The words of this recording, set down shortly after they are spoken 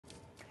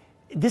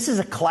This is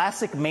a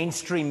classic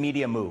mainstream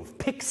media move.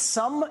 Pick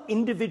some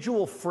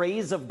individual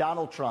phrase of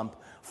Donald Trump,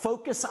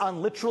 focus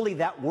on literally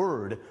that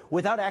word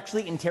without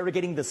actually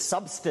interrogating the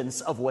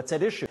substance of what's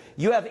at issue.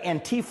 You have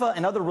Antifa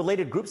and other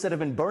related groups that have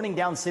been burning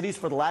down cities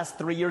for the last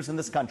 3 years in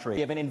this country.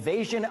 We have an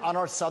invasion on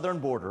our southern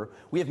border.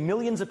 We have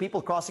millions of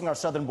people crossing our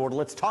southern border.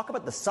 Let's talk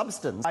about the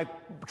substance. My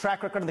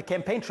track record on the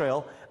campaign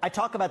trail, I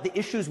talk about the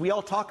issues. We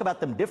all talk about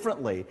them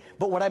differently.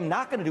 But what I'm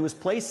not going to do is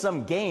play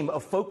some game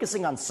of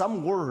focusing on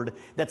some word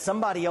that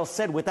somebody else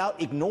said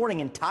without ignoring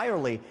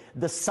entirely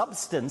the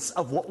substance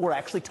of what we're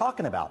actually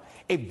talking about.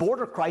 A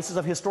border crisis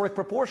of historic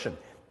proportion.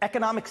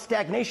 Economic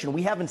stagnation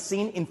we haven't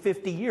seen in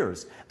 50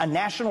 years. A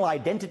national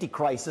identity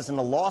crisis and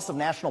a loss of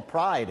national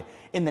pride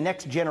in the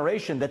next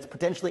generation that's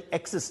potentially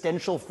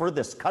existential for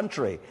this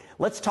country.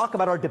 Let's talk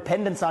about our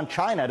dependence on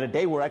China.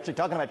 Today we're actually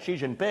talking about Xi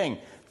Jinping,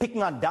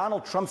 picking on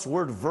Donald Trump's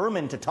word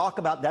vermin to talk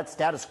about that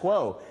status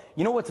quo.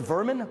 You know what's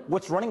vermin?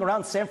 What's running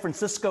around San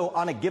Francisco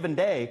on a given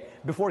day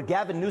before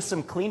Gavin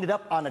Newsom cleaned it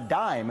up on a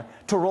dime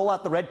to roll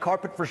out the red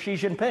carpet for Xi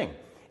Jinping.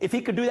 If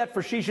he could do that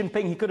for Xi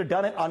Jinping, he could have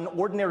done it on an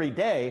ordinary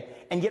day,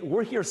 and yet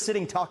we're here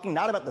sitting talking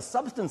not about the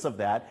substance of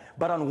that,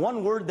 but on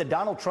one word that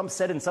Donald Trump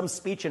said in some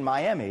speech in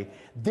Miami.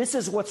 This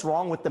is what's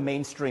wrong with the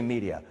mainstream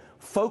media.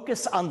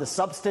 Focus on the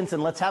substance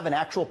and let's have an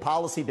actual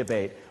policy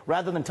debate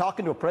rather than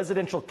talking to a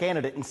presidential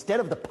candidate instead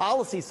of the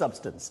policy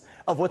substance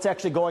of what's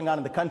actually going on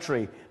in the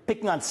country,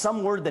 picking on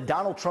some word that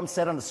Donald Trump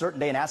said on a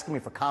certain day and asking me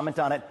for comment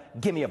on it.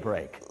 Give me a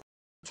break.